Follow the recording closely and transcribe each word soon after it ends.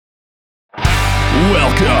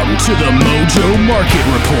Welcome to the Mojo Market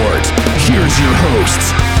Report. Here's your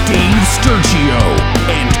hosts, Dave Sturchio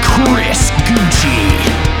and Chris Gueci.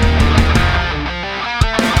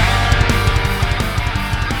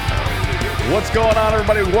 What's going on,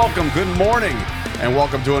 everybody? Welcome, good morning, and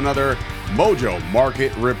welcome to another Mojo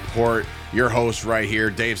Market Report. Your host right here,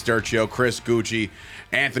 Dave Sturchio, Chris Gueci,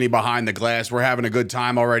 Anthony behind the glass. We're having a good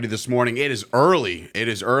time already this morning. It is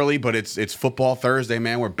early, but it's football Thursday,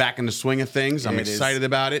 man. We're back in the swing of things. I'm excited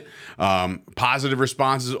about it. Positive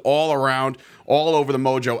responses all around, all over the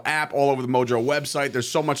Mojo app, all over the Mojo website. There's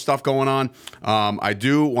so much stuff going on. I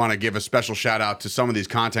do want to give a special shout out to some of these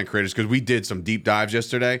content creators because we did some deep dives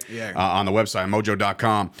yesterday on the website,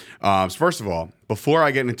 mojo.com. So first of all, before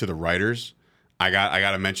I get into the writers, I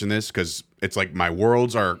got to mention this because it's like my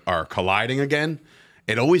worlds are colliding again.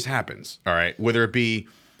 It always happens, all right? Whether it be,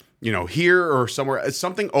 here or somewhere,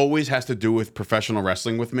 something always has to do with professional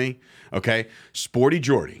wrestling with me, okay? Sporty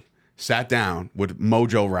Jordy sat down with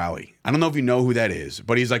Mojo Raleigh. I don't know if you know who that is,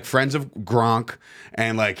 but he's like friends of Gronk,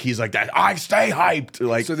 and like he's like that. I stay hyped.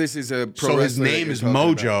 Like so, this is a pro so his name is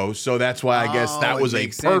Mojo, about. So that's why I guess that was a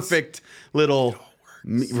perfect little.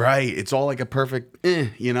 Right, it's all like a perfect, And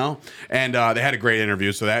they had a great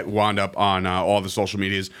interview, so that wound up on all the social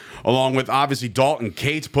medias, along with obviously Dalton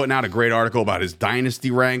Cates putting out a great article about his dynasty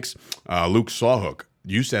ranks. Luke Sawhook,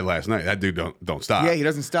 you said last night that dude don't stop. Yeah, he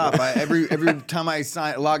doesn't stop. Every time I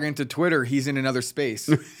log into Twitter, he's in another space.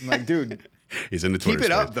 I'm like, dude. He's in the Twitter Keep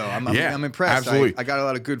it space. up, though. I'm impressed. Absolutely. I got a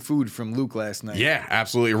lot of good food from Luke last night. Yeah,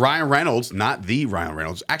 absolutely. Ryan Reynolds, not the Ryan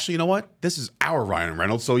Reynolds. Actually, you know what? This is our Ryan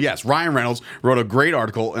Reynolds. So, yes, Ryan Reynolds wrote a great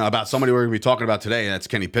article about somebody we're going to be talking about today, and that's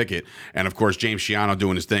Kenny Pickett. And, of course, James Shiano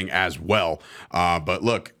doing his thing as well. But,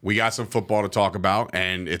 look, we got some football to talk about,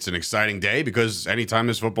 and it's an exciting day because anytime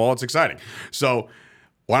there's football, it's exciting. So,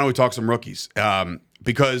 why don't we talk some rookies?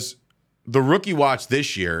 Because the rookie watch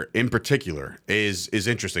this year in particular is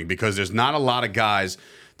interesting because there's not a lot of guys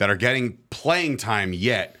that are getting playing time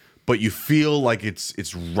yet, but you feel like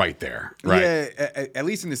it's right there, right? Yeah, at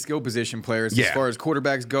least in the skill position players, as far as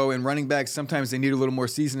quarterbacks go and running backs, sometimes they need a little more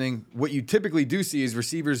seasoning. What you typically do see is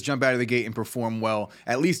receivers jump out of the gate and perform well,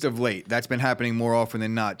 at least of late. That's been happening more often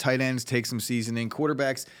than not. Tight ends take some seasoning.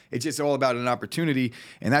 Quarterbacks, it's just all about an opportunity,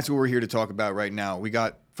 and that's what we're here to talk about right now. We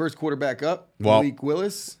got first quarterback up, Malik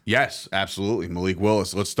Willis. Yes, absolutely. Malik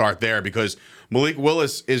Willis. Let's start there because Malik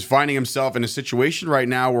Willis is finding himself in a situation right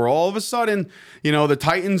now where all of a sudden, the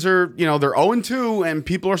Titans are, they're 0-2 and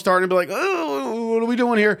people are starting to be like, oh, what are we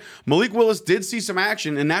doing here? Malik Willis did see some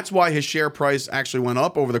action, and that's why his share price actually went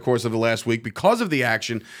up over the course of the last week because of the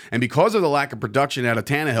action and because of the lack of production out of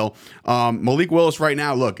Tannehill. Malik Willis right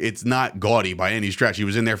now, look, it's not gaudy by any stretch. He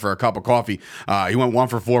was in there for a cup of coffee. He went 1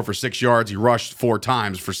 for 4 for 6 yards. He rushed 4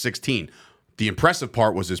 times for 16. The impressive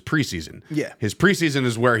part was his preseason. Yeah. His preseason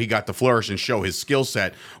is where he got to flourish and show his skill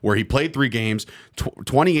set, where he played 3 games,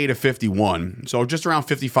 28 of 51, so just around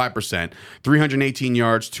 55%, 318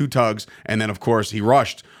 yards, 2 tugs, and then, of course, he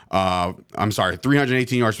rushed,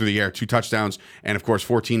 318 yards through the air, 2 touchdowns, and, of course,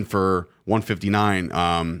 14 for 159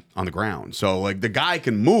 on the ground. So, like, the guy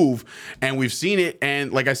can move, and we've seen it,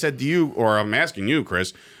 and like I said to you, or I'm asking you,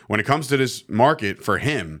 Chris, when it comes to this market for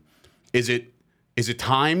him, is it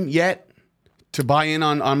time yet to buy in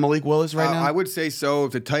on Malik Willis right now? I would say so.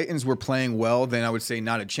 If the Titans were playing well, then I would say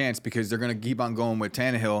not a chance because they're going to keep on going with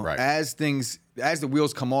Tannehill. Right. As the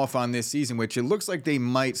wheels come off on this season, which it looks like they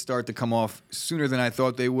might start to come off sooner than I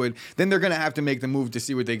thought they would, then they're going to have to make the move to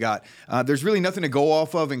see what they got. There's really nothing to go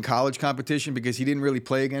off of in college competition because he didn't really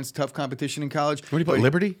play against tough competition in college. What did he play,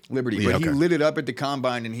 Liberty? Liberty. Yeah, but he lit it up at the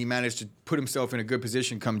combine, and he managed to put himself in a good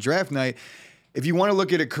position come draft night. If you want to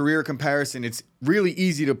look at a career comparison, it's really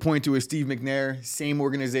easy to point to a Steve McNair, same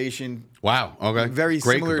organization. Wow. Okay. Very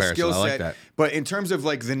Great similar comparison. skill set. I like that. But in terms of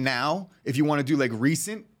like the now, if you want to do like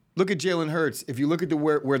recent, look at Jalen Hurts. If you look at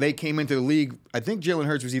where they came into the league, I think Jalen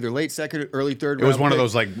Hurts was either late second or early third. It was one of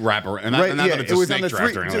those like rapper, and not that it's a snake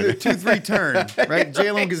draft or anything. The 2-3 turn, right?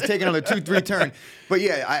 Jalen was taking on the 2-3 turn. But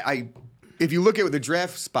yeah, I if you look at the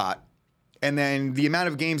draft spot, and then the amount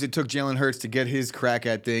of games it took Jalen Hurts to get his crack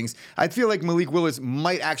at things, I feel like Malik Willis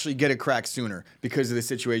might actually get a crack sooner because of the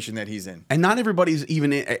situation that he's in. And not everybody's even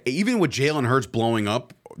with Jalen Hurts blowing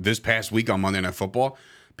up this past week on Monday Night Football,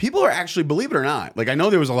 people are actually, believe it or not, like I know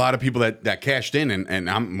there was a lot of people that cashed in, and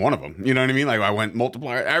I'm one of them. You know what I mean? Like I went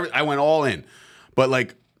multiplier, I went all in. But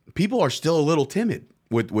like people are still a little timid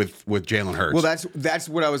with Jalen Hurts. Well, that's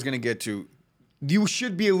what I was going to get to. You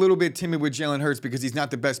should be a little bit timid with Jalen Hurts because he's not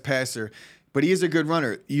the best passer. but he is a good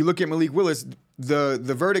runner. You look at Malik Willis, the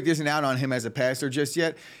verdict isn't out on him as a passer just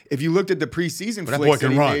yet. If you looked at the preseason flicks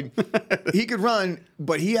that he made, he could run,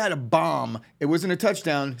 but he had a bomb. It wasn't a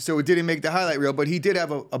touchdown, so it didn't make the highlight reel, but he did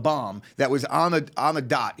have a bomb that was on the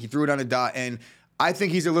dot. He threw it on a dot, and I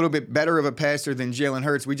think he's a little bit better of a passer than Jalen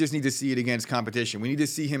Hurts. We just need to see it against competition. We need to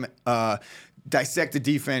see him dissect the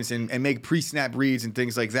defense and make pre-snap reads and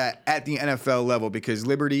things like that at the NFL level, because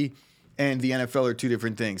Liberty and the NFL are two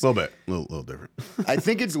different things. A little bit. A little different. I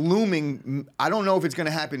think it's looming. I don't know if it's going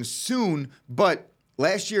to happen soon, but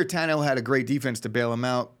last year Tannehill had a great defense to bail him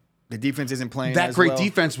out. The defense isn't playing that as great well.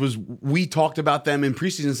 defense was, we talked about them in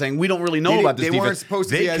preseason saying we don't really know about this defense. They weren't supposed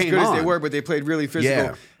to be as good as they were, but they played really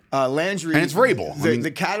physical. Yeah. Landry, and it's Vrabel.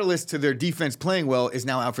 The catalyst to their defense playing well is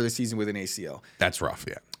now out for the season with an ACL. That's rough,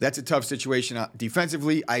 yeah. That's a tough situation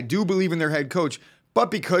defensively. I do believe in their head coach,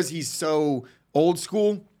 but because he's so old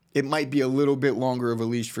school, it might be a little bit longer of a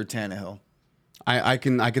leash for Tannehill. I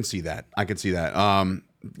can see that. I can see that.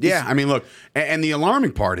 Yeah, I mean, look, and the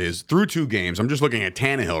alarming part is through 2 games, I'm just looking at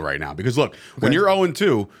Tannehill right now because, look, when you're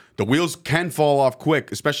 0-2, the wheels can fall off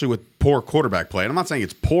quick, especially with poor quarterback play. And I'm not saying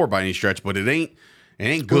it's poor by any stretch, but it ain't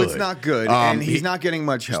good. Well, it's not good, and he's not getting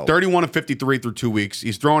much help. 31 of 53 through 2 weeks.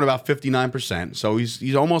 He's throwing about 59%, so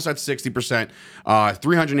he's almost at 60%.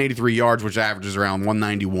 383 yards, which averages around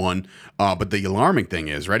 191. But the alarming thing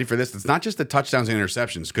is, ready for this? It's not just the touchdowns and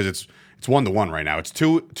interceptions, because it's 1-to-1 right now. It's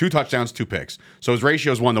two touchdowns, 2 picks. So his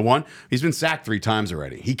ratio is 1-to-1. He's been sacked 3 times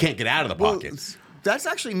already. He can't get out of the pocket. That's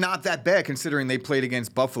actually not that bad considering they played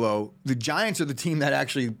against Buffalo. The Giants are the team that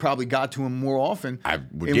actually probably got to him more often.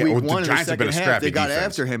 Week 1 in the second half, they got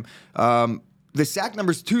after him. The sack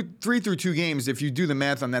numbers 3 through 2 games, if you do the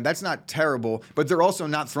math on that, that's not terrible, but they're also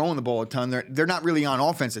not throwing the ball a ton. They're not really on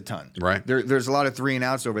offense a ton. Right. There's a lot of 3 and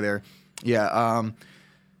outs over there. Yeah.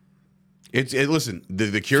 Listen,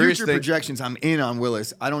 the curious future thing, projections, I'm in on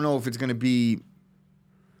Willis. I don't know if it's going to be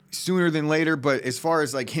sooner than later, but as far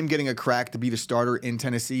as like him getting a crack to be the starter in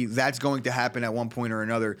Tennessee, that's going to happen at one point or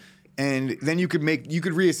another. And then you could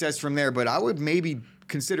reassess from there, but I would maybe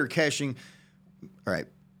consider cashing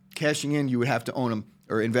in. You would have to own him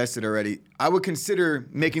or invest it already. I would consider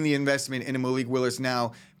making the investment in a Malik Willis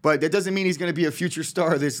now, but that doesn't mean he's going to be a future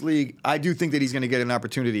star of this league. I do think that he's going to get an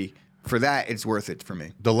opportunity. For that, it's worth it for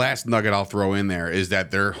me. The last nugget I'll throw in there is that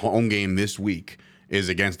their home game this week is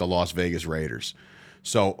against the Las Vegas Raiders.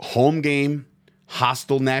 So home game,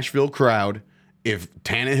 hostile Nashville crowd. If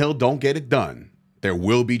Tannehill don't get it done, there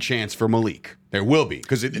will be chance for Malik. There will be.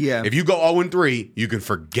 Because if you go 0-3, you can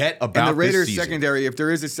forget about this season. And the Raiders secondary, if there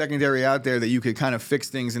is a secondary out there that you could kind of fix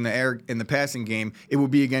things in the air in the passing game, it would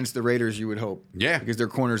be against the Raiders, you would hope. Yeah. Because their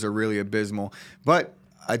corners are really abysmal. But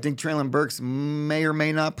I think Treylon Burks may or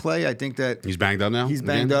may not play. I think that he's banged up now. He's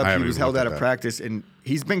banged up. He was held out of practice, and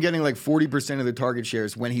he's been getting like 40% of the target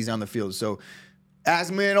shares when he's on the field. So,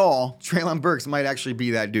 asthma and all, Treylon Burks might actually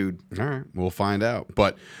be that dude. All right, we'll find out.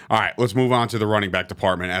 But all right, let's move on to the running back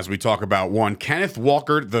department as we talk about one Kenneth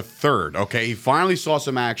Walker III. Okay, he finally saw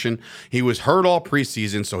some action. He was hurt all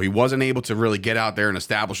preseason, so he wasn't able to really get out there and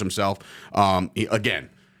establish himself.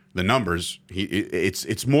 Again. The numbers,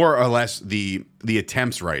 it's more or less the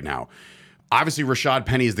attempts right now. Obviously, Rashad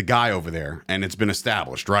Penny is the guy over there, and it's been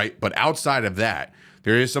established, right? But outside of that,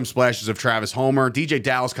 there is some splashes of Travis Homer. DJ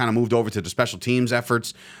Dallas kind of moved over to the special teams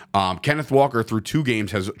efforts. Kenneth Walker, through 2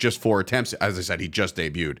 games, has just 4 attempts. As I said, he just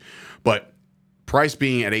debuted. But price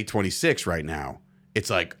being at $826 right now, it's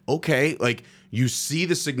like, okay, like you see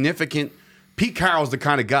the significant. Pete Carroll's the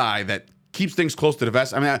kind of guy that keeps things close to the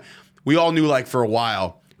vest. I mean, we all knew like for a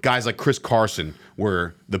while, guys like Chris Carson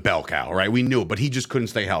were the bell cow, right? We knew it, but he just couldn't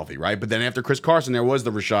stay healthy, right? But then after Chris Carson, there was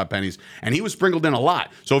the Rashad Pennies, and he was sprinkled in a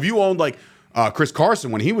lot. So if you owned like Chris Carson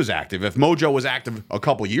when he was active, if Mojo was active a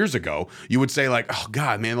couple years ago, you would say like, oh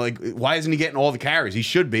God, man, like why isn't he getting all the carries? He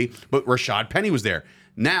should be, but Rashad Penny was there.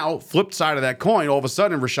 Now, flip side of that coin, all of a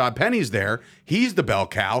sudden Rashad Penny's there. He's the bell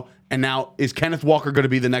cow, and now is Kenneth Walker going to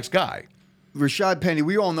be the next guy? Rashad Penny,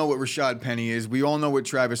 we all know what Rashad Penny is. We all know what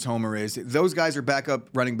Travis Homer is. Those guys are backup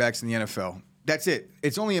running backs in the NFL. That's it.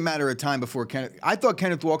 It's only a matter of time before Kenneth. I thought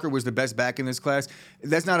Kenneth Walker was the best back in this class.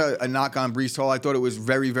 That's not a knock on Breece Hall. I thought it was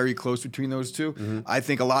very, very close between those two. Mm-hmm. I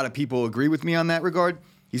think a lot of people agree with me on that regard.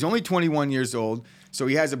 He's only 21 years old, so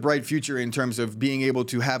he has a bright future in terms of being able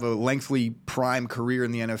to have a lengthy prime career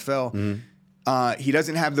in the NFL. Mm-hmm. He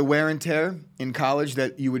doesn't have the wear and tear in college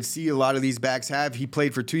that you would see a lot of these backs have. He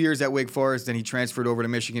played for 2 years at Wake Forest, then he transferred over to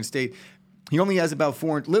Michigan State. He only has about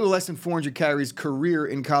little less than 400 carries career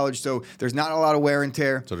in college, so there's not a lot of wear and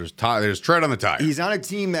tear. So there's tread on the tire. He's on a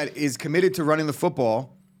team that is committed to running the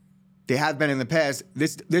football. They have been in the past.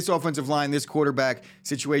 This offensive line, this quarterback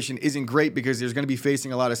situation isn't great because there's going to be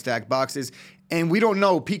facing a lot of stacked boxes. And we don't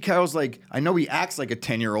know. Pete Carroll's I know he acts like a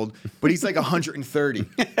 10-year-old, but he's like 130,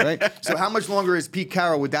 right? So how much longer is Pete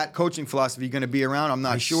Carroll with that coaching philosophy going to be around? I'm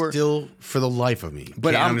not sure. Still, for the life of me,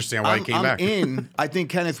 but can't understand why he came back. I think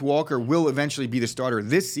Kenneth Walker will eventually be the starter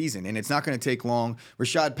this season, and it's not going to take long.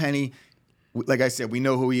 Rashad Penny, like I said, we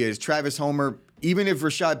know who he is. Travis Homer, even if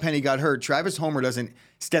Rashad Penny got hurt, Travis Homer doesn't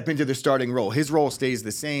step into the starting role. His role stays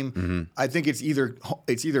the same. Mm-hmm. I think it's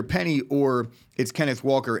either Penny or it's Kenneth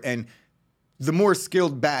Walker, and the more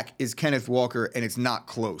skilled back is Kenneth Walker, and it's not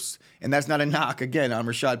close. And that's not a knock, again, on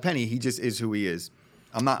Rashad Penny. He just is who he is.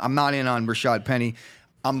 I'm not in on Rashad Penny.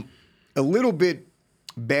 I'm a little bit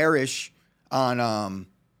bearish on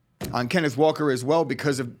Kenneth Walker as well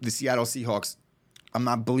because of the Seattle Seahawks. I'm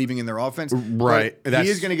not believing in their offense. Right. He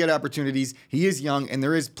is going to get opportunities. He is young, and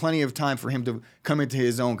there is plenty of time for him to come into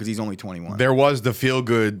his own because he's only 21. There was the feel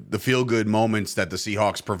good moments that the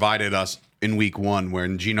Seahawks provided us in week 1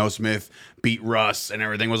 when Geno Smith beat Russ and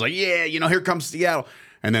everything was like, yeah, here comes Seattle.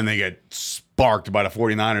 And then they get sparked by the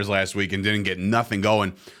 49ers last week and didn't get nothing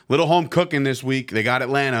going. Little home cooking this week. They got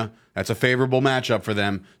Atlanta. That's a favorable matchup for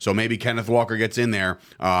them. So maybe Kenneth Walker gets in there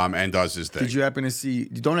and does his thing. Did you happen to see?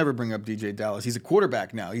 Don't ever bring up DJ Dallas. He's a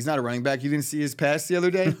quarterback now. He's not a running back. You didn't see his pass the other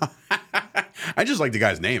day? I just like the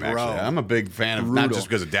guy's name, actually. Bro, I'm a big fan of not just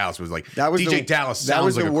because of Dallas. It was like DJ Dallas sounds that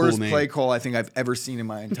was like the a worst cool name. play call I think I've ever seen in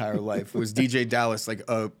my entire life. It was DJ Dallas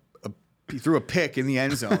he threw a pick in the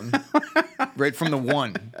end zone right from the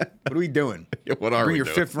 1. What are we doing? What are Bring we your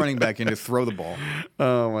doing? 5th running back in to throw the ball.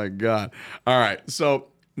 Oh, my God. All right. So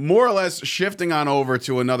more or less shifting on over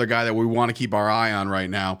to another guy that we want to keep our eye on right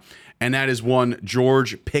now, and that is one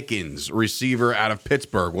George Pickens, receiver out of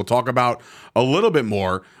Pittsburgh. We'll talk about a little bit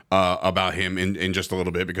more about him in just a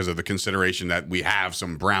little bit because of the consideration that we have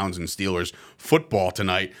some Browns and Steelers football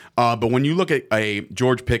tonight. But when you look at a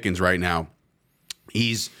George Pickens right now,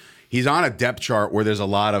 he's on a depth chart where there's a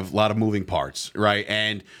lot of moving parts, right?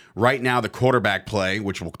 And right now the quarterback play,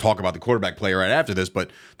 which we'll talk about the quarterback play right after this, but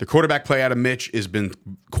the quarterback play out of Mitch has been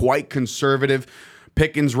quite conservative.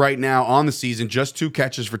 Pickens right now on the season, just 2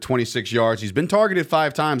 catches for 26 yards. He's been targeted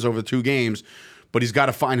 5 times over the 2 games, but he's got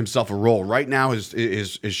to find himself a role. Right now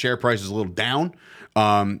his share price is a little down,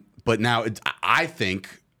 but now I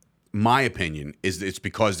think my opinion is it's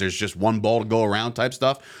because there's just one ball to go around type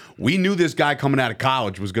stuff. We knew this guy coming out of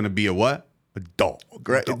college was going to be a what? A dog,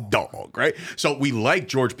 right? A dog, right? So we like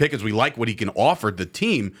George Pickens. We like what he can offer the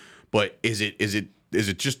team, but is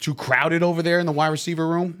it just too crowded over there in the wide receiver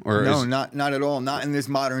room? Or no, not at all. Not in this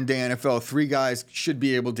modern day NFL. 3 guys should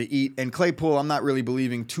be able to eat. And Claypool, I'm not really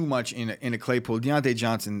believing too much in a Claypool. Deontay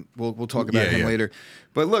Johnson, we'll talk about him later.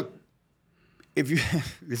 But look,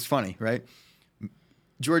 it's funny, right?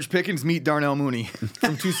 George Pickens meet Darnell Mooney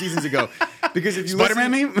from 2 seasons ago. Because if you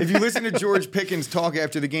listen to George Pickens talk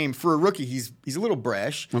after the game, for a rookie, he's a little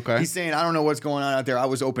brash. Okay. He's saying, I don't know what's going on out there. I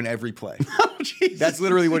was open every play. Oh, Jesus. That's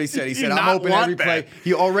literally what he said. He said, I'm open every play.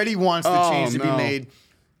 He already wants the change to be made.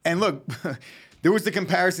 And look, there was the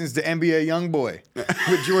comparisons to NBA Youngboy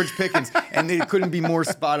with George Pickens, and they couldn't be more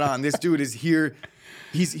spot on. This dude is here.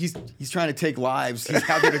 He's trying to take lives. He's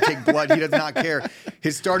out there to take blood. He does not care.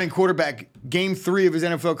 His starting quarterback, game 3 of his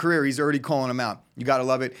NFL career, he's already calling him out. You got to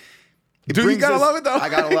love it. Dude, you gotta love it though. I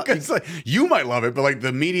gotta love it. Like, you might love it, but like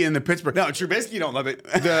the media in the Pittsburgh. No, Trubisky don't love it.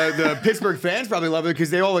 The Pittsburgh fans probably love it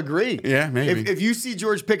because they all agree. Yeah, maybe. If you see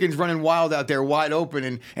George Pickens running wild out there, wide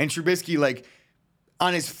open, and Trubisky like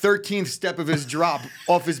on his 13th step of his drop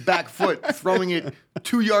off his back foot, throwing it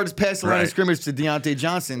 2 yards past the line of scrimmage to Deontay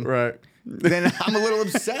Johnson, right? Then I'm a little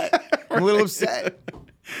upset. I'm a little upset.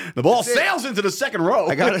 The ball sails into the second row.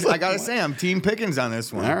 I gotta say, I'm Team Pickens on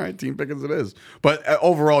this one. All right, Team Pickens it is. But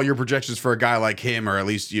overall, your projections for a guy like him, or at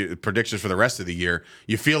least your predictions for the rest of the year,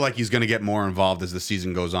 you feel like he's going to get more involved as the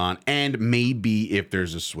season goes on, and maybe if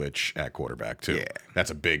there's a switch at quarterback too. Yeah.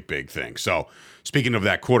 That's a big, big thing. So speaking of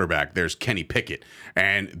that quarterback, there's Kenny Pickett.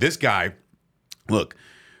 And this guy, look,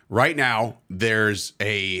 right now, there's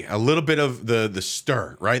a little bit of the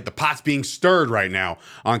stir, right? The pot's being stirred right now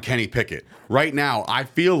on Kenny Pickett. Right now, I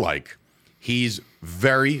feel like he's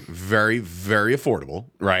very, very, very affordable,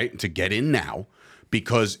 right, to get in now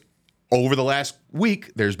because over the last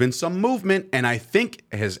week, there's been some movement, and I think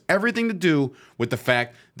it has everything to do with the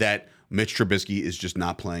fact that Mitch Trubisky is just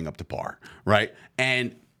not playing up to par, right?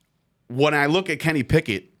 And when I look at Kenny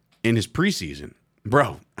Pickett in his preseason,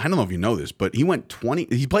 bro, I don't know if you know this, but he went 20.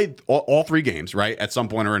 He played all 3 games, right, at some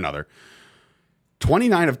point or another.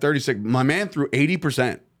 29 of 36. My man threw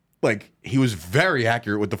 80%. Like, he was very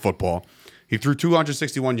accurate with the football. He threw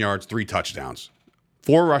 261 yards, 3 touchdowns.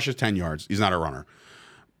 4 rushes, 10 yards. He's not a runner,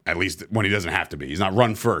 at least when he doesn't have to be. He's not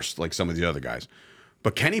run first like some of the other guys.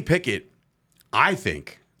 But Kenny Pickett, I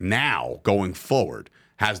think now going forward,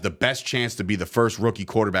 has the best chance to be the first rookie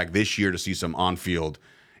quarterback this year to see some on-field,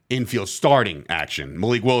 infield starting action.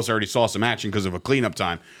 Malik Willis already saw some action because of a cleanup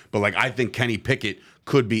time, but like I think Kenny Pickett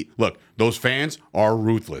could be. Look, those fans are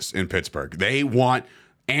ruthless in Pittsburgh. They want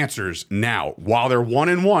answers now. While they're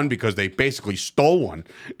 1-1 because they basically stole one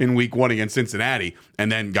in week 1 against Cincinnati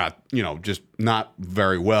and then got just not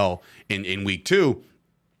very well in week 2.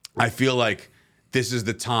 I feel like this is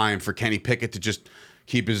the time for Kenny Pickett to just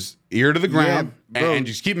keep his ear to the ground and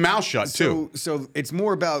just keep mouth shut, too. So it's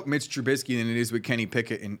more about Mitch Trubisky than it is with Kenny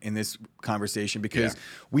Pickett in this conversation because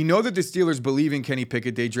we know that the Steelers believe in Kenny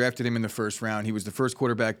Pickett. They drafted him in the first round. He was the first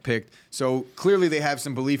quarterback picked. So clearly they have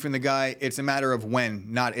some belief in the guy. It's a matter of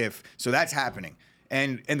when, not if. So that's happening.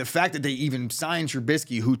 And the fact that they even signed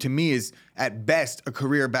Trubisky, who to me is at best a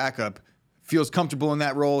career backup, feels comfortable in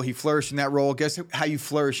that role. He flourished in that role. Guess how you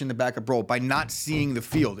flourish in the backup role? By not seeing the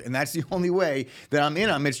field. And that's the only way that I'm in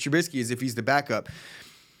on Mitch Trubisky is if he's the backup.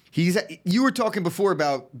 You were talking before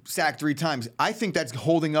about sacked 3 times. I think that's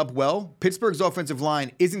holding up well. Pittsburgh's offensive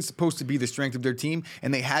line isn't supposed to be the strength of their team,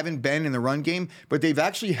 and they haven't been in the run game, but they've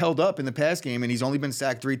actually held up in the pass game, and he's only been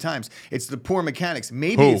sacked 3 times. It's the poor mechanics.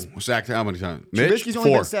 Maybe sacked how many times? Trubisky's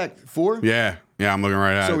only been sacked 4? Yeah, I'm looking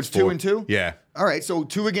right at it. So it's 2 and 2? Yeah. All right, so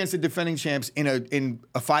 2 against the defending champs in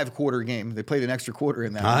a 5-quarter game. They played an extra quarter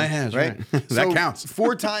in that one, yeah, right? That counts.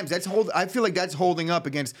 4 times. I feel like that's holding up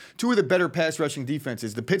against 2 of the better pass rushing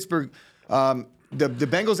defenses. The Pittsburgh, the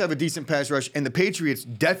Bengals have a decent pass rush, and the Patriots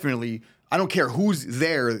definitely. I don't care who's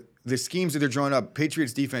there. The schemes that they're drawing up,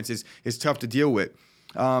 Patriots defense is tough to deal with.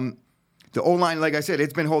 The O-line, like I said,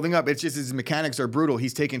 it's been holding up. It's just his mechanics are brutal.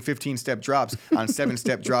 He's taking 15-step drops on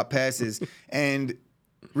 7-step drop passes, and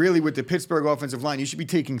really, with the Pittsburgh offensive line, you should be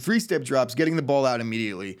taking 3-step drops, getting the ball out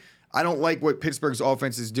immediately. I don't like what Pittsburgh's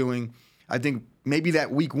offense is doing. I think maybe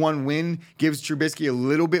that week 1 win gives Trubisky a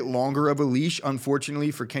little bit longer of a leash,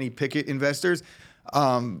 unfortunately, for Kenny Pickett investors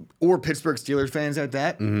or Pittsburgh Steelers fans at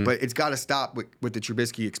that. Mm-hmm. But it's got to stop with the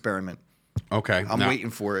Trubisky experiment. Okay. I'm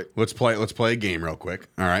waiting for it. Let's play a game real quick.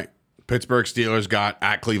 All right. Pittsburgh Steelers got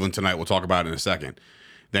at Cleveland tonight. We'll talk about it in a second.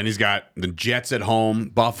 Then he's got the Jets at home,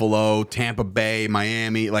 Buffalo, Tampa Bay,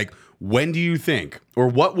 Miami. Like, when do you think, or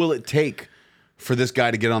what will it take for this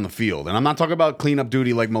guy to get on the field? And I'm not talking about cleanup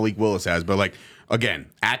duty like Malik Willis has, but like, again,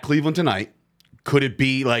 at Cleveland tonight, could it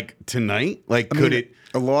be like tonight? Like,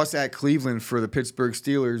 a loss at Cleveland for the Pittsburgh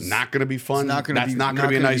Steelers? Not going to be fun. That's not going to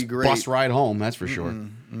be a nice bus ride home. That's for sure.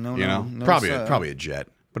 No, probably a jet,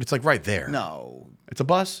 but it's like right there. No. It's a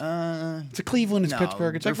bus. It's a Cleveland. It's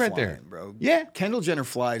Pittsburgh. It's like right flying, there, bro. Yeah. Kendall Jenner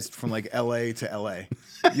flies from like L.A. to L.A.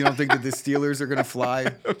 You don't think that the Steelers are going to fly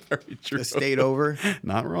the state over?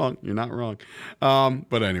 Not wrong. You're not wrong.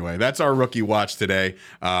 But anyway, that's our rookie watch today.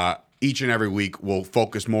 Each and every week, we'll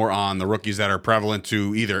focus more on the rookies that are prevalent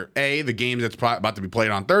to either A, the games that's about to be played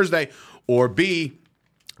on Thursday, or B,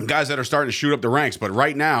 guys that are starting to shoot up the ranks. But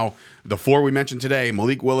right now, the 4 we mentioned today,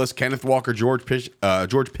 Malik Willis, Kenneth Walker, George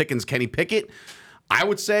Pickens, Kenny Pickett. I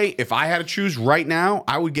would say if I had to choose right now,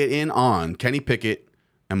 I would get in on Kenny Pickett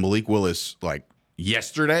and Malik Willis like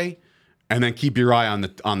yesterday, and then keep your eye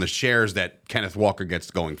on the shares that Kenneth Walker gets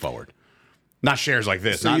going forward. Not shares like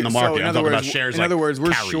this, not in the market. I'm talking about shares like in other words,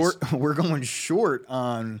 we're carries. short. We're going short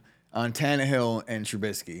on Tannehill and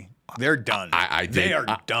Trubisky. They're done. They are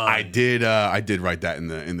done. I did write that in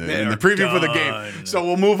the preview for the game. So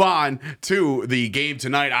we'll move on to the game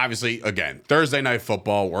tonight. Obviously, again, Thursday night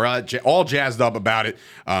football. We're all jazzed up about it.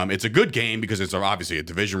 It's a good game because it's obviously a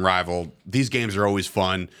division rival. These games are always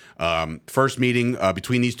fun. First meeting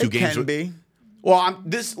between these two games. Can be. Well,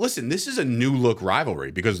 this is a new look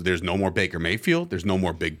rivalry because there's no more Baker Mayfield. There's no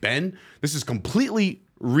more Big Ben. This is completely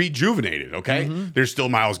rejuvenated, okay? Mm-hmm. There's still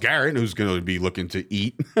Myles Garrett, who's going to be looking to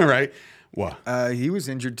eat, right? What? He was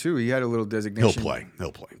injured, too. He had a little designation.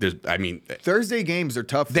 He'll play. Thursday games are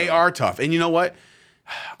tough, though. They are tough. And you know what?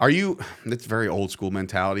 That's very old school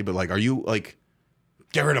mentality, but, are you,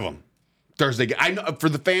 get rid of them. Thursday. I know, for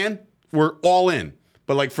the fan, we're all in.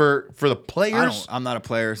 But for the players, I'm not a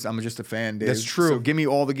player. So I'm just a fan, Dave. That's true. So give me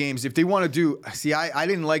all the games if they want to do. See, I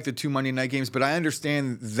didn't like the 2 Monday night games, but I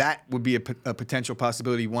understand that would be a potential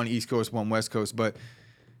possibility. One East Coast, one West Coast. But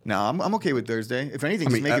no, I'm okay with Thursday. If anything,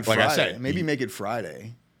 just make it Friday. I said, maybe make it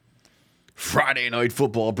Friday. Friday night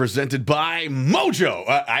football presented by Mojo.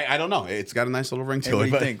 I don't know. It's got a nice little ring to it. What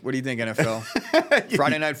do you think? What do you think, NFL?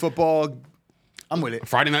 Friday night football. I'm with it.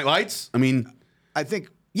 Friday night lights. I think.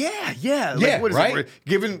 Yeah. What is right?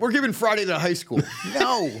 It? We're giving Friday to high school.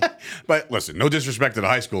 No. But listen, no disrespect to the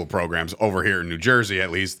high school programs over here in New Jersey,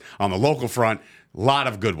 at least on the local front. A lot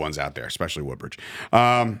of good ones out there, especially Woodbridge.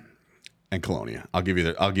 And Colonia. I'll give you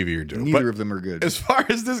your due. Neither of them are good. As far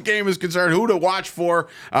as this game is concerned, who to watch for,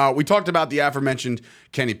 we talked about the aforementioned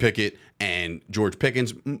Kenny Pickett and George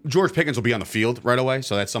Pickens. George Pickens will be on the field right away,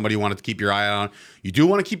 so that's somebody you wanted to keep your eye on. You do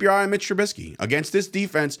want to keep your eye on Mitch Trubisky. Against this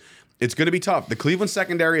defense, it's going to be tough. The Cleveland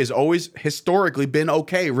secondary has always historically been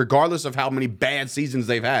okay, regardless of how many bad seasons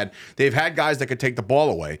they've had. They've had guys that could take the ball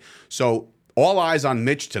away. So all eyes on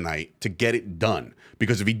Mitch tonight to get it done,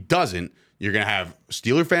 because if he doesn't, you're going to have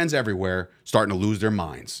Steeler fans everywhere starting to lose their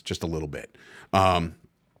minds just a little bit.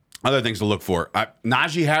 Other things to look for.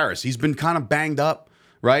 Najee Harris, he's been kind of banged up,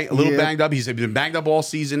 right? A little banged up. He's been banged up all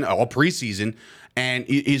season, all preseason, and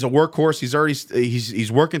he's a workhorse.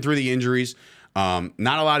 He's working through the injuries. Not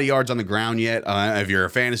a lot of yards on the ground yet. If you're a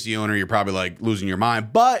fantasy owner, you're probably like losing your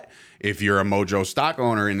mind. But if you're a Mojo stock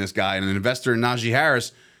owner in this guy and an investor in Najee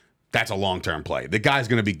Harris, that's a long-term play. The guy's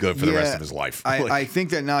going to be good for the rest of his life. I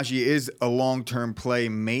think that Najee is a long-term play,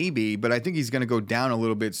 maybe, but I think he's going to go down a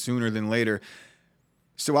little bit sooner than later.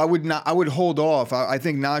 So I would hold off. I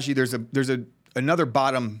think Najee, there's another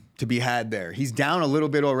bottom to be had there. He's down a little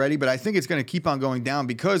bit already, but I think it's going to keep on going down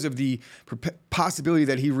because of the possibility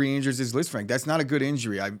that he re-injures his Lisfranc. That's not a good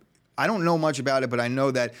injury. I don't know much about it, but I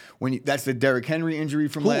know that that's the Derrick Henry injury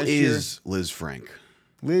from last year. Who is Lisfranc?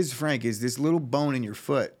 Lisfranc is this little bone in your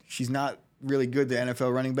foot. She's not really good to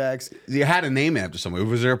NFL running backs. You had a name after somebody.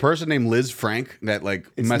 Was there a person named Liz Frank that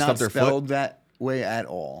messed up their foot? It's not spelled that way at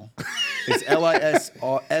all. It's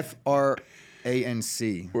Lisfranc.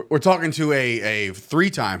 We're talking to a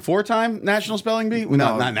four-time national spelling bee?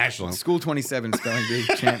 No, not national. School 27 spelling bee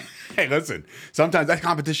champ. Hey, listen. Sometimes that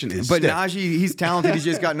competition is But stiff. Najee, he's talented. He's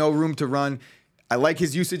just got no room to run. I like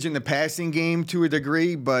his usage in the passing game to a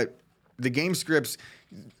degree, but the game scripts,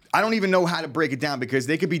 I don't even know how to break it down because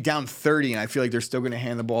they could be down 30 and I feel like they're still going to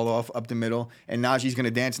hand the ball off up the middle, and Najee's going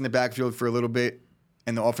to dance in the backfield for a little bit,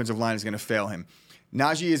 and the offensive line is going to fail him.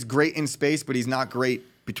 Najee is great in space, but he's not great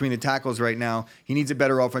between the tackles right now. He needs a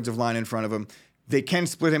better offensive line in front of him. They can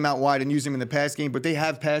split him out wide and use him in the pass game, but they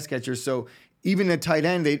have pass catchers, so even the tight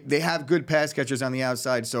end, they have good pass catchers on the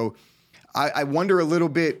outside, so I wonder a little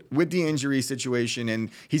bit with the injury situation,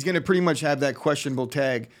 and he's going to pretty much have that questionable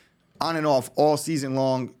tag on and off all season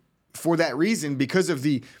long for that reason, because of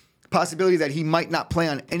the possibility that he might not play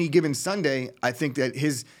on any given Sunday. I think that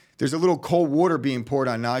there's a little cold water being poured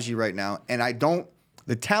on Najee right now, and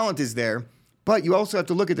the talent is there, but you also have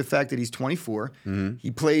to look at the fact that he's 24. Mm-hmm. He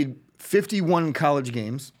played 51 college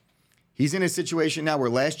games. He's in a situation now where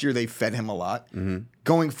last year they fed him a lot. Mm-hmm.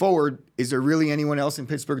 Going forward, is there really anyone else in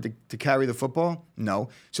Pittsburgh to carry the football? No.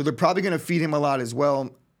 So they're probably going to feed him a lot as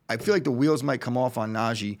well. I feel like the wheels might come off on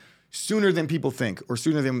Najee sooner than people think, or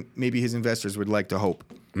sooner than maybe his investors would like to hope.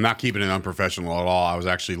 I'm not keeping it unprofessional at all. I was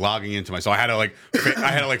actually logging into myself. I had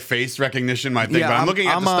to face recognition my thing, but I'm looking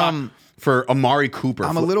at the stock for Amari Cooper.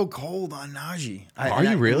 I'm a little cold on Najee. Are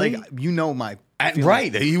you really? My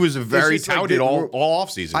right. He was very touted all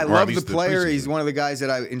offseason. I love the player. He's one of the guys that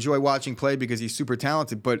I enjoy watching play because he's super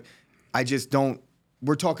talented, but I just don't.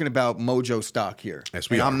 We're talking about Mojo stock here. Yes,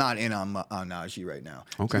 we are. I'm not in on Najee right now.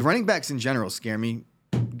 Okay. The running backs in general scare me.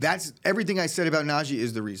 That's everything I said about Najee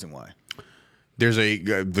is the reason why. There's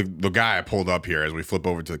the guy I pulled up here as we flip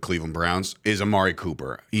over to the Cleveland Browns is Amari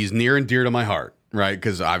Cooper. He's near and dear to my heart, right?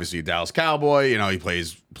 Because obviously a Dallas Cowboy, he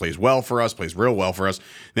plays well for us, plays real well for us.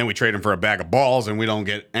 Then we trade him for a bag of balls and we don't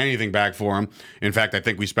get anything back for him. In fact, I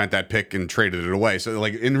think we spent that pick and traded it away. So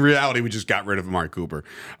in reality, we just got rid of Amari Cooper.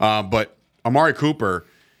 But Amari Cooper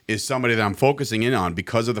is somebody that I'm focusing in on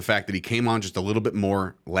because of the fact that he came on just a little bit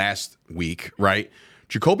more last week, right?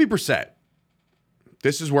 Jacoby Brissett.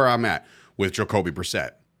 This is where I'm at with Jacoby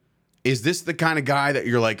Brissett. Is this the kind of guy that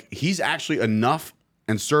you're like, he's actually enough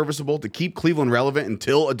and serviceable to keep Cleveland relevant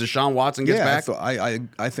until a Deshaun Watson gets back?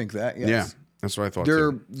 I think that, yes. Yeah, that's what I thought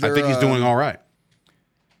too. I think he's doing all right.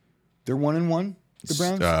 They're 1-1,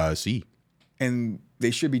 the Browns? C. And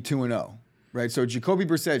they should be 2-0, right? So Jacoby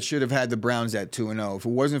Brissett should have had the Browns at 2-0. If it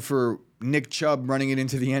wasn't for Nick Chubb running it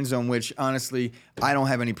into the end zone, which honestly, I don't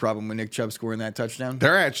have any problem with Nick Chubb scoring that touchdown.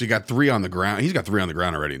 They're actually got 3 on the ground. He's got 3 on the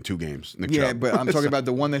ground already in 2 games. Nick Chubb. But I'm talking about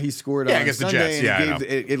the one that he scored on against Sunday. the Jets. And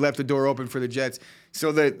it left the door open for the Jets.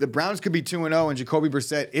 So the Browns could be 2-0, and Jacoby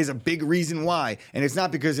Brissett is a big reason why. And it's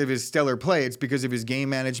not because of his stellar play. It's because of his game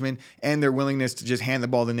management and their willingness to just hand the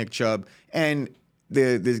ball to Nick Chubb, and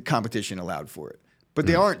the competition allowed for it. But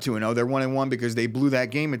they aren't 2-0. They're 1-1 because they blew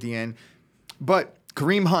that game at the end. But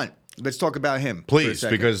Kareem Hunt, Let's talk about him. Please,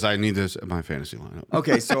 because I need this in my fantasy lineup.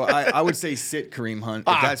 Okay, so I would say sit Kareem Hunt,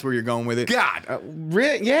 if that's where you're going with it. God.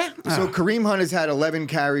 Yeah? So Kareem Hunt has had 11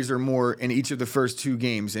 carries or more in each of the first 2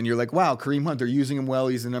 games, and you're like, wow, Kareem Hunt, they're using him well.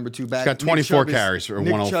 He's the number 2 back. He's got 24 carries for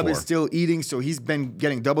 104. Nick Chubb is still eating, so he's been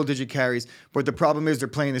getting double-digit carries. But the problem is they're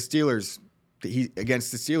playing the Steelers.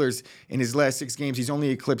 Against the Steelers, in his last 6 games, he's only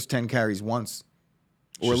eclipsed 10 carries once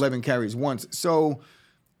or 11 carries once. So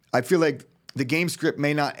I feel like the game script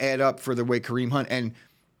may not add up for the way Kareem Hunt, and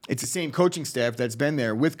it's the same coaching staff that's been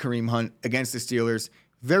there with Kareem Hunt against the Steelers.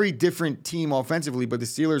 Very different team offensively, but the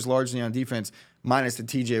Steelers largely on defense, minus the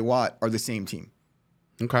TJ Watt, are the same team.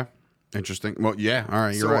 Okay. Interesting. Well, yeah. All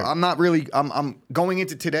right. You're so right. I'm not really, I'm going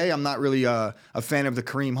into today, I'm not really a fan of the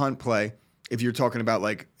Kareem Hunt play. If you're talking about,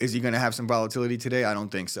 like, is he going to have some volatility today? I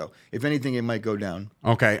don't think so. If anything, it might go down.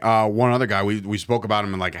 Okay. One other guy, we spoke about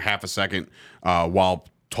him in like a half a second while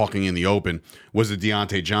talking in the open, was the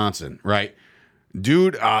Deontay Johnson, right?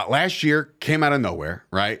 Dude, last year came out of nowhere,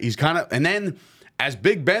 right? He's kind of, and then as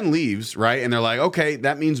Big Ben leaves, right? And they're like, okay,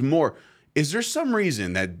 that means more. Is there some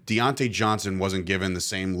reason that Deontay Johnson wasn't given the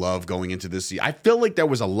same love going into this season? I feel like there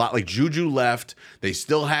was a lot, like Juju left. They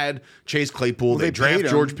still had Chase Claypool. Well, they drafted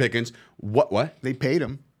George Pickens. What? They paid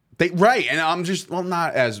him. Right, and I'm just, well,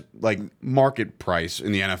 not as like market price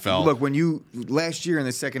in the NFL. Look, last year in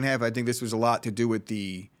the second half, I think this was a lot to do with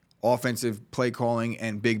the offensive play calling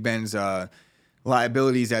and Big Ben's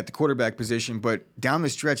liabilities at the quarterback position. But down the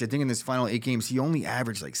stretch, I think in this final 8 games, he only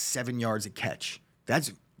averaged like 7 yards a catch.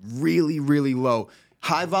 That's really, really low.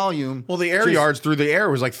 High volume. Well, the air yards through the air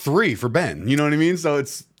was like 3 for Ben. You know what I mean? So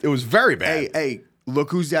it was very bad. Hey,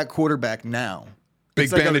 look who's that quarterback now. Big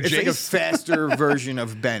Ben It's like a faster version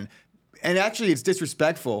of Ben. And actually, it's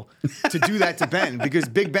disrespectful to do that to Ben because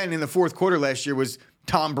Big Ben in the fourth quarter last year was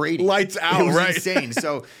Tom Brady. Lights out, it was right? Insane.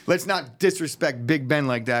 So let's not disrespect Big Ben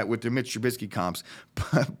like that with the Mitch Trubisky comps.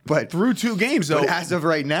 But through 2 games, though. But as of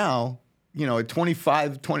right now, a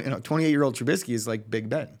 28-year-old Trubisky is like Big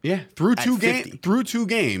Ben. Yeah, through 2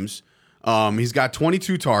 games. He's got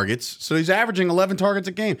 22 targets, so he's averaging 11 targets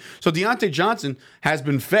a game. So Deontay Johnson has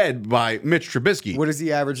been fed by Mitch Trubisky. What is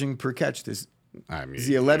he averaging per catch? Is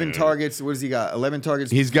he 11 targets? What has he got? 11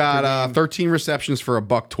 targets. He's got 13 receptions for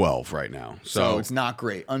 $112 right now. So it's not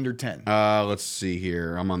great. Under 10. Let's see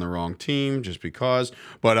here. I'm on the wrong team just because,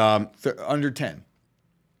 but under 10.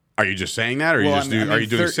 Are you just saying that, or are you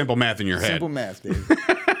doing simple math in your head? Simple math, Dave.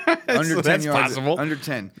 Under 10 that's yards, possible. Under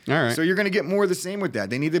 10. All right. So you're going to get more of the same with that.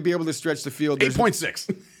 They need to be able to stretch the field.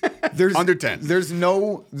 8.6. There's under 10. There's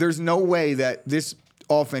no way that this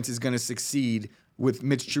offense is going to succeed with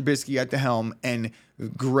Mitch Trubisky at the helm and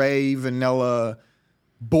gray, vanilla,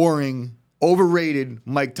 boring, overrated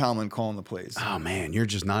Mike Tomlin calling the plays. Oh man, you're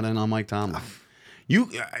just not in on Mike Tomlin.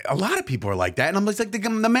 A lot of people are like that, and I'm just like,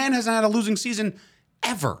 the man hasn't had a losing season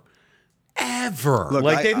ever.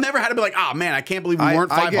 Look, they've never had to be like, oh man, I can't believe we weren't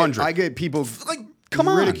 500. I get people like, come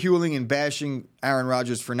on, ridiculing and bashing Aaron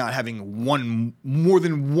Rodgers for not having won more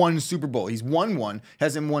than one Super Bowl. He's won one,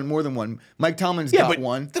 hasn't won more than one. Mike Tomlin's got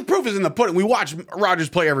one. The proof is in the pudding. We watch Rodgers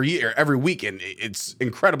play every week, and it's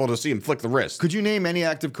incredible to see him flick the wrist. Could you name any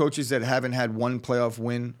active coaches that haven't had one playoff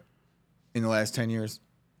win in the last 10 years?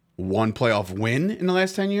 One playoff win in the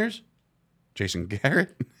last 10 years? Jason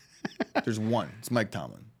Garrett? There's one. It's Mike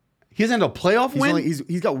Tomlin. He hasn't had a playoff win?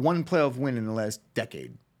 He's got one playoff win in the last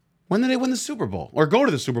decade. When did they win the Super Bowl or go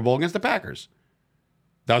to the Super Bowl against the Packers?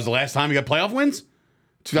 That was the last time he got playoff wins?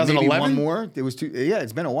 2011? Maybe one more. It was 2. Yeah,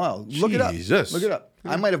 it's been a while. Look it up. Look it up.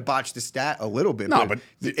 I might have botched the stat a little bit. No, but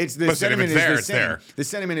it's the sentiment is the same. There. The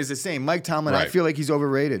sentiment is the same. Mike Tomlin, Right. I feel like he's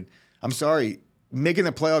overrated. I'm sorry. Making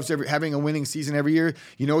the playoffs, having a winning season every year,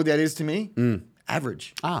 you know what that is to me?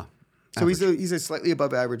 Average. So he's a slightly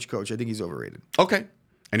above average coach. I think he's overrated. Okay.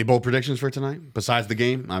 Any bold predictions for tonight besides the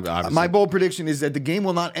game? My bold prediction is that the game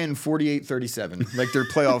will not end 48-37 like their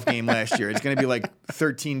playoff game last year. It's going to be like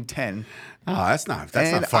 13-10. Oh, that's not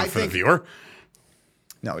fun for the viewer.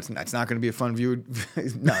 No, it's not going to be a fun view.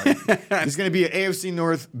 No, there's going to be an AFC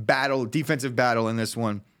North battle, defensive battle in this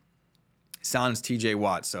one. Sans TJ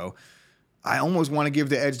Watt. So I almost want to give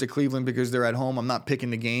the edge to Cleveland because they're at home. I'm not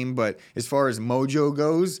picking the game, but as far as Mojo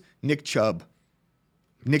goes, Nick Chubb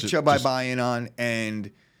I buy in on, and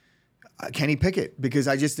Kenny Pickett, because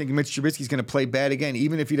I just think Mitch Trubisky's going to play bad again.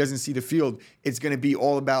 Even if he doesn't see the field, it's going to be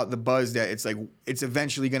all about the buzz that it's like it's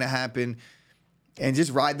eventually going to happen, and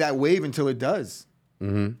just ride that wave until it does.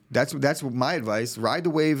 Mm-hmm. That's my advice. Ride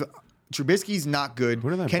the wave. Trubisky's not good.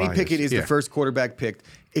 Kenny Pickett is the first quarterback picked.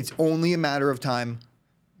 It's only a matter of time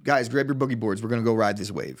Guys, grab your boogie boards. We're gonna go ride this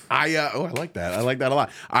wave. I like that. I like that a lot.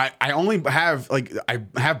 I only have I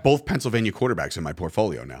have both Pennsylvania quarterbacks in my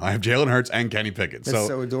portfolio now. I have Jalen Hurts and Kenny Pickett. That's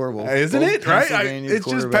so adorable, isn't both it? Right? It's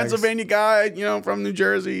just quarterbacks. Pennsylvania guy, from New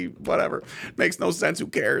Jersey, whatever. Makes no sense. Who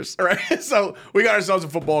cares? Right? So we got ourselves a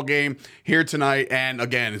football game here tonight, and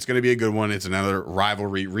again, it's going to be a good one. It's another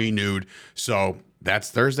rivalry renewed. So that's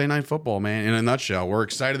Thursday night football, man. In a nutshell, we're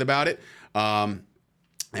excited about it.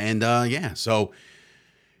 So.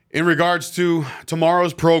 In regards to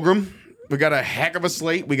tomorrow's program, we got a heck of a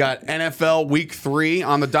slate. We got NFL Week 3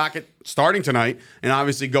 on the docket starting tonight, and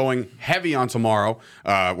obviously going heavy on tomorrow.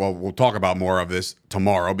 We'll talk about more of this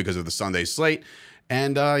tomorrow because of the Sunday slate.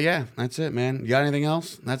 And that's it, man. You got anything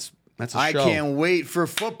else? That's a show. I can't wait for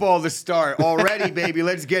football to start already, baby.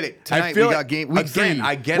 Let's get it. Tonight we got game week 3.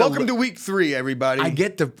 Welcome to week 3, everybody. I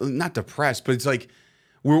get not depressed, but it's like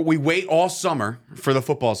we wait all summer for the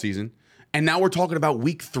football season. And now we're talking about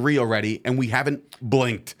week 3 already, and we haven't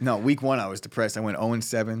blinked. No, week 1 I was depressed. I went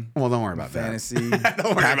 0-7. Well, don't worry about fantasy. that.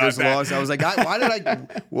 Don't worry Packers about that. lost. I was like,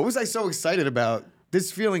 what was I so excited about?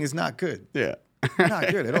 This feeling is not good. Yeah. Not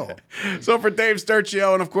good at all. So for Dave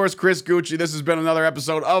Sturchio and, of course, Chris Gueci, this has been another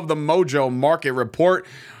episode of the Mojo Market Report.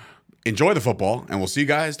 Enjoy the football, and we'll see you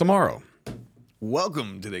guys tomorrow.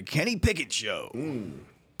 Welcome to the Kenny Pickett Show.